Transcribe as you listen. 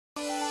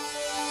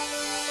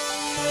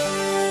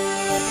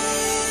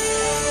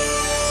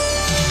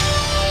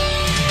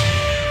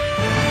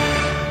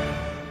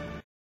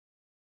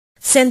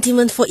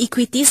Sentiment for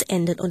equities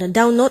ended on a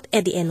down note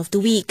at the end of the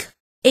week.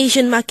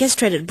 Asian markets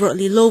traded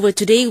broadly lower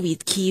today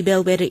with key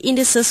bellwether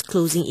indices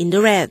closing in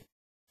the red.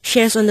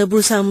 Shares on the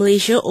Bursa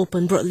Malaysia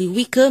opened broadly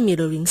weaker,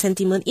 mirroring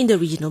sentiment in the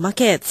regional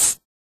markets.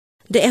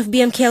 The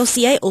FBM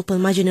KLCI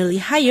opened marginally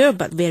higher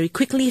but very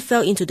quickly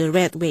fell into the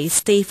red where it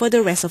stayed for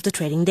the rest of the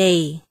trading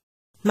day.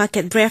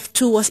 Market breadth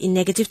too was in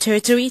negative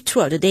territory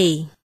throughout the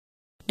day.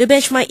 The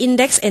benchmark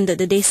index ended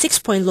the day 6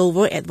 points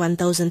lower at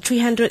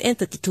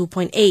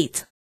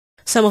 1,332.8.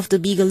 Some of the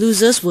bigger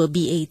losers were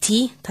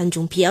BAT,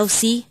 Tanjung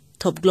PLC,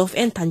 Top Glove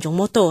and Tanjung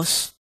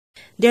Motors.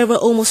 There were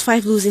almost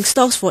 5 losing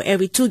stocks for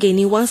every 2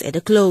 gaining ones at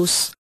the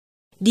close.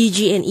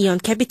 DG and Eon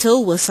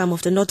Capital were some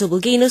of the notable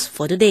gainers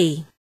for the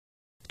day.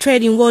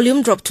 Trading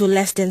volume dropped to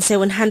less than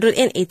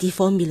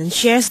 784 million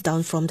shares,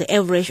 down from the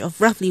average of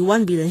roughly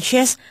 1 billion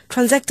shares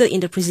transacted in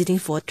the preceding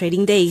 4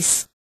 trading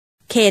days.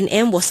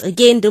 K&M was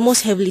again the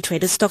most heavily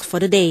traded stock for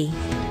the day.